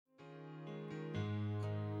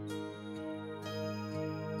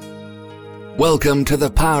Welcome to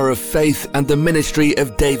the power of faith and the ministry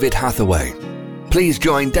of David Hathaway. Please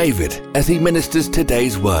join David as he ministers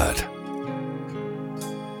today's word.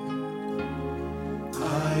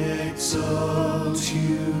 I exalt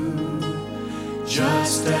you,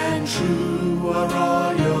 just and true are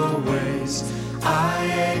all your ways.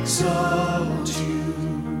 I exalt you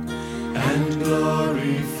and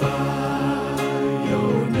glorify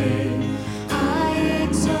your name. I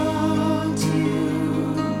exalt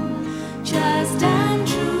you, just and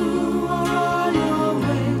true are all your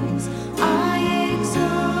ways. I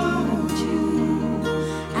exalt you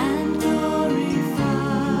and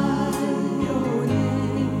glorify your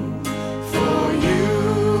name. For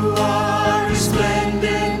you are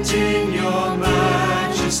resplendent in your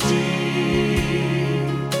majesty.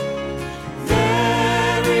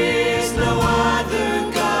 There is no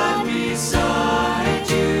other God beside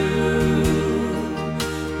you.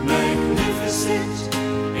 Magnificent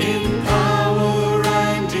in power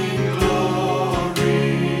and in glory.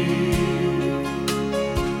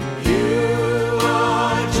 You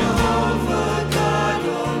are Jehovah God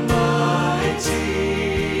Almighty.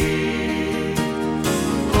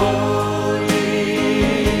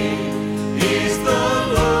 Holy is the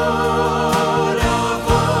Lord of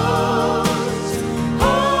hosts.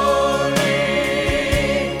 Holy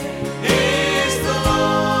is the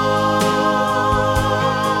Lord.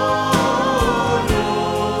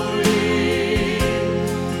 Holy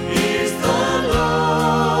is the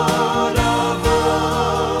Lord of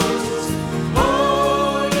hosts.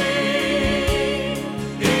 Holy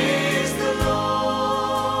is the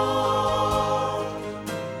Lord.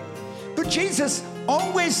 But Jesus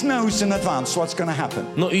always knows in advance what's going to happen.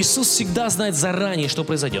 Но Иисус всегда знает заранее, что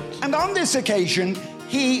произойдет. And on this occasion,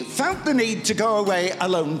 he felt the need to go away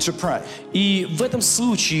alone to pray. И в этом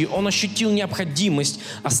случае он ощутил необходимость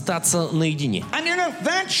остаться наедине And you know,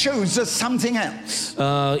 that shows us something else.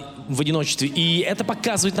 в одиночестве. И это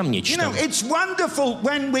показывает нам You нечто. know, it's wonderful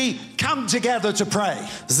when we come together to pray.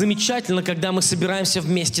 Замечательно, когда мы собираемся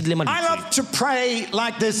вместе для I молитвы. love to pray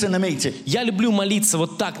like this in a meeting. Я люблю молиться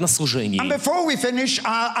вот так на служении. And before we finish,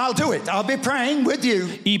 I'll do it. I'll be praying with you.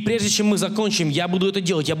 И прежде чем мы закончим, я буду это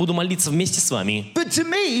делать. Я буду молиться вместе с вами. But to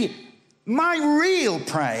me, my real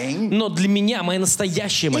praying, Но для меня моя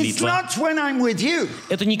настоящая it's молитва not when I'm with you. —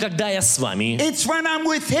 это не когда я с вами, It's when I'm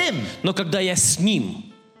with him. но когда я с Ним.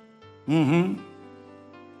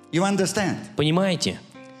 You understand? Понимаете?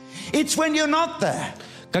 It's when you're not there.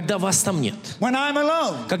 Когда вас там нет. When I'm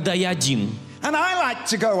alone. Когда я один. And I like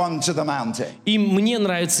to go onto the mountain. И мне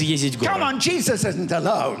нравится ездить в Come горы. on, Jesus isn't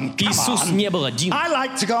alone. Come Иисус on. не был один. I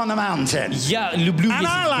like to go on the mountain. Я люблю And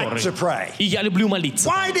I like ездить to в горы. pray. И я люблю молиться.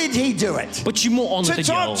 Why did he do it? Почему он To это talk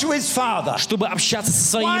делал? to his father. Чтобы общаться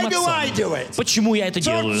со своим Why do I do отцом. it? Почему я это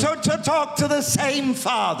делаю? To talk to the same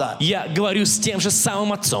father. Я говорю с тем же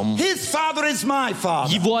самым отцом. His father is my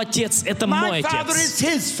father. Его отец — это My мой father is отец.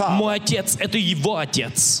 his father. Мой отец — это его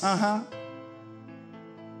отец.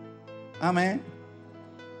 Amen.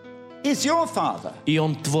 He's your father. И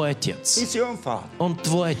он твой отец. He's your father. Он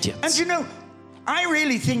твой And отец. you know, I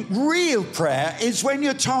really think real prayer is when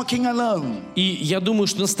you're talking alone, И я думаю,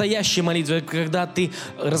 что настоящая молитва — это когда ты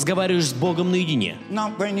разговариваешь с Богом наедине.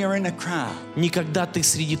 not when you're in a crowd. Не когда ты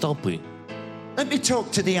среди толпы. Let me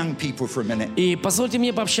talk to the young people for a minute. И позвольте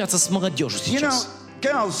мне пообщаться с молодежью You know, сейчас.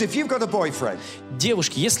 girls, if you've got a boyfriend,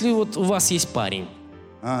 Девушки, если вот у вас есть парень,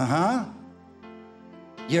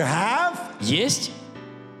 you have? есть?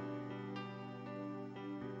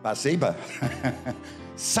 Spasibo.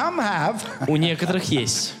 Some have. У некоторых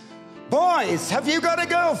есть. Boys, have you got a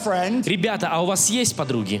girlfriend? Ребята, а у вас есть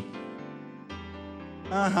подруги?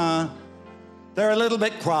 They're a little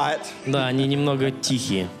bit quiet. Да, они немного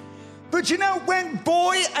тихие. But you know, when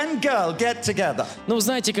boy and girl get together, Но вы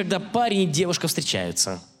знаете, когда парень и девушка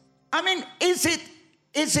встречаются, I mean, is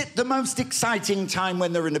it the most exciting time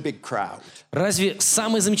when they're in a big crowd? разве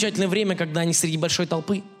самое замечательное время, когда они среди большой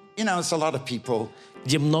толпы, You know, it's a lot of people,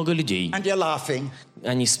 где много людей, and you're laughing,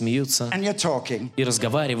 они смеются and you're talking. и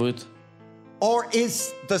разговаривают? Or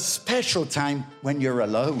is the special time when you're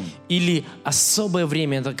alone? Или особое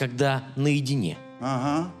время — это когда наедине?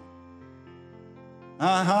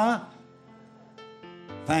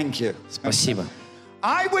 Thank you. Спасибо.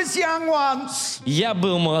 I was young once. Я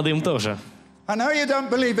был молодым тоже. I know you don't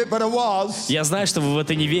believe it, but I was. Я знаю, что вы в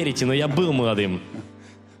это не верите, но я был молодым.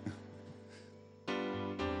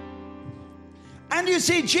 And you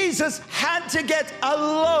see, Jesus had to get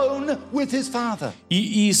alone with his Father.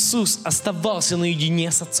 И Иисус оставался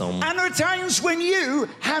наедине с Отцом. And there are times when you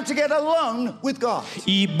have to get alone with God.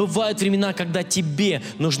 И бывают времена, когда тебе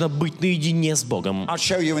нужно быть наедине с Богом. I'll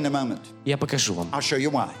show you in a moment. Я покажу вам. I'll show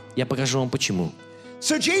you why. Я покажу вам почему.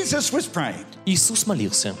 So Jesus was praying, Иисус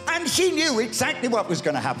молился. and he knew exactly what was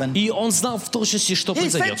going to happen. И Он знал в точности, что He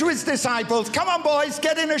said произойдет. to his disciples, "Come on, boys,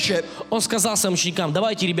 get in a ship." Он сказал своим ученикам: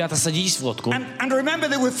 давайте, ребята, садитесь в лодку. And remember,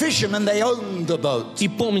 they were fishermen; they owned the boat. И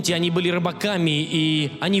помните, они были рыбаками,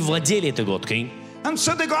 и они владели этой лодкой. And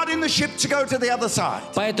so they got in the ship to go to the other side.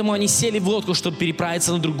 Поэтому они сели в лодку, чтобы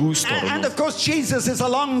переправиться на другую And сторону. of course, Jesus is a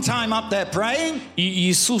long time up there praying, И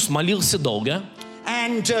Иисус молился долго,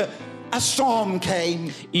 and a storm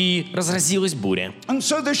came, и разразилась буря. and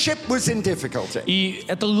so the ship was in difficulty. И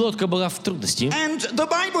эта лодка была в трудности. And the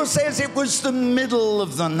Bible says it was the middle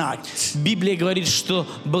of the night. Библия говорит, что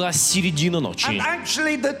была середина ночи. And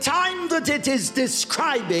actually, the time that it is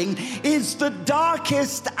describing is the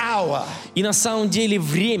darkest hour. И на самом деле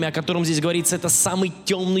время, о котором здесь говорится, это самый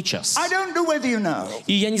темный час. I don't know whether you know,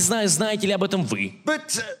 И я не знаю, знаете ли об этом вы,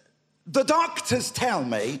 but the doctors tell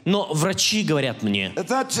me но врачи говорят мне,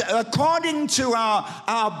 that according to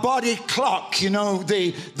our body clock, you know,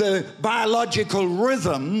 the biological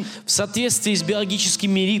rhythm, в соответствии с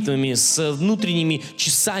биологическими ритмами, с внутренними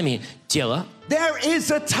часами тела, there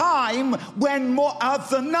is a time when more of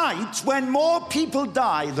the night when more people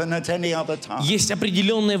die than at any other time. есть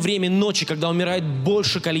определенное время ночи, когда умирает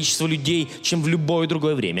больше количество людей, чем в любое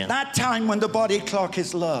другое время. That time when the body clock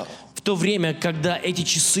is low. В то время, когда эти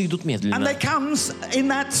часы идут And медленно. there comes in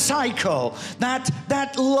that cycle,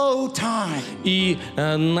 that low time. И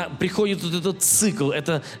приходит вот этот цикл,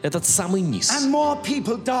 этот самый низ. And more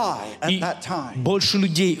people die at И that time. больше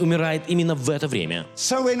людей умирает именно в это время.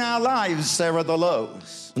 So in our lives, there are the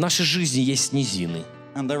lows В нашей жизни есть низины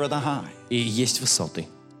and there are the high. и есть высоты.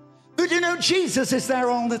 But you know, Jesus is there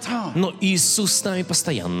all the time. Но Иисус с нами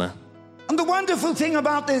постоянно. And the wonderful thing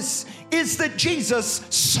about this is that Jesus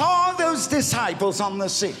saw those disciples on the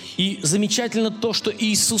sea. И замечательно то, что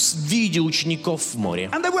Иисус видел учеников в море.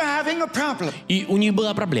 And they were having a problem. И у них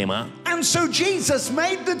была проблема. And so Jesus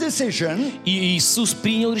made the decision И Иисус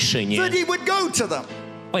принял решение that he would go to them.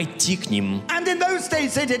 пойти к ним. And in those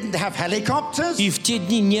days, they didn't have helicopters. И в те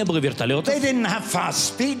дни не было вертолетов, They didn't have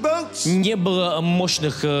fast speedboats. не было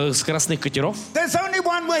мощных скоростных катеров. There's only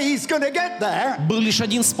one way he's going to get there, Был лишь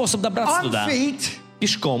один способ добраться on туда. feet.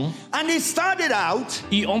 Пешком. And he started out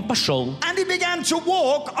И он пошел. and he began to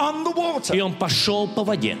walk on the water. И он пошел по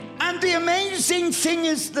воде. And the amazing thing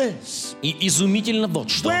is this: И изумительно вот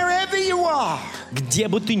что. wherever you are, Где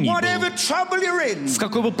бы ты ни whatever был, trouble you're in, в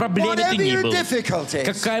какой бы проблеме ты whatever ни your был, difficulties,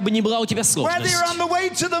 какая бы ни была у тебя whether сложность, you're on the way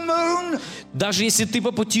to the moon даже если ты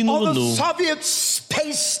по пути на or the Луну, Soviet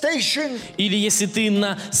space station или если ты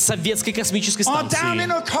на советской космической or down in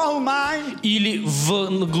станции, a coal mine или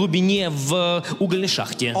в глубине в угольной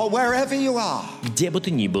шахте, or wherever you are, где бы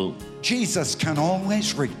ты ни был, Jesus can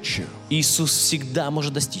always reach you. Иисус всегда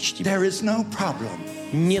может достичь тебя. There is no problem.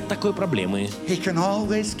 Нет такой проблемы, He can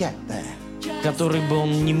always get there которой бы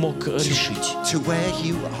он не мог решить. to where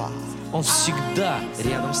you are. Он всегда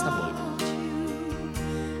рядом с тобой.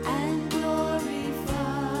 and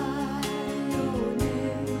glorify your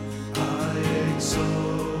name. I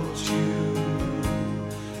exalt you.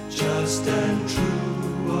 Just and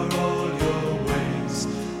true are all your ways.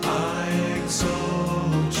 I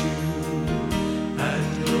exalt you and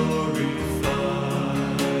glorify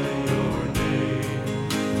your name.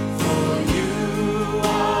 For you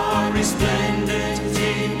are resplendent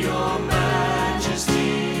in your majesty.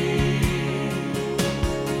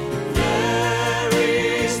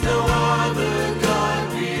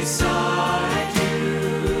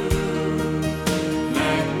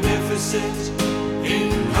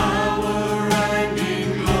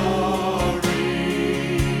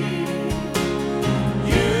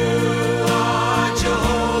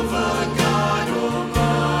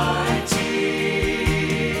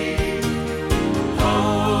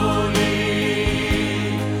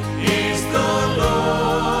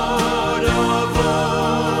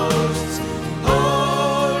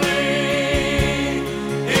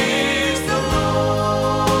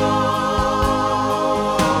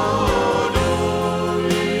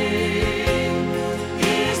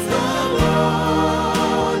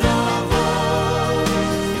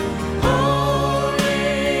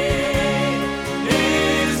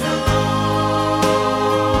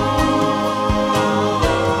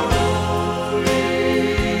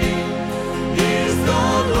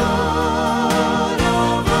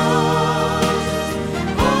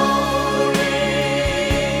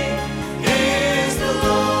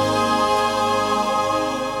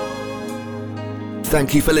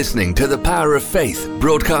 thank you for listening to The Power of Faith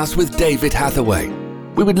broadcast with David Hathaway.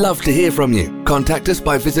 We would love to hear from you. Contact us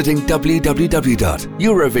by visiting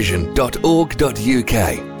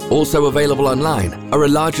www.eurovision.org.uk. Also available online are a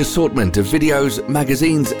large assortment of videos,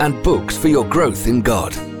 magazines and books for your growth in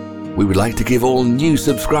God. We would like to give all new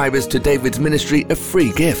subscribers to David's ministry a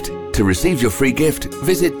free gift. To receive your free gift,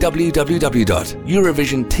 visit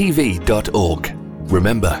www.eurovisiontv.org.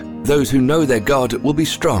 Remember, those who know their God will be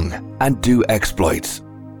strong and do exploits.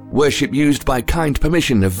 Worship used by kind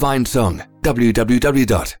permission of Vinesong.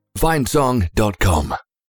 www.vinesong.com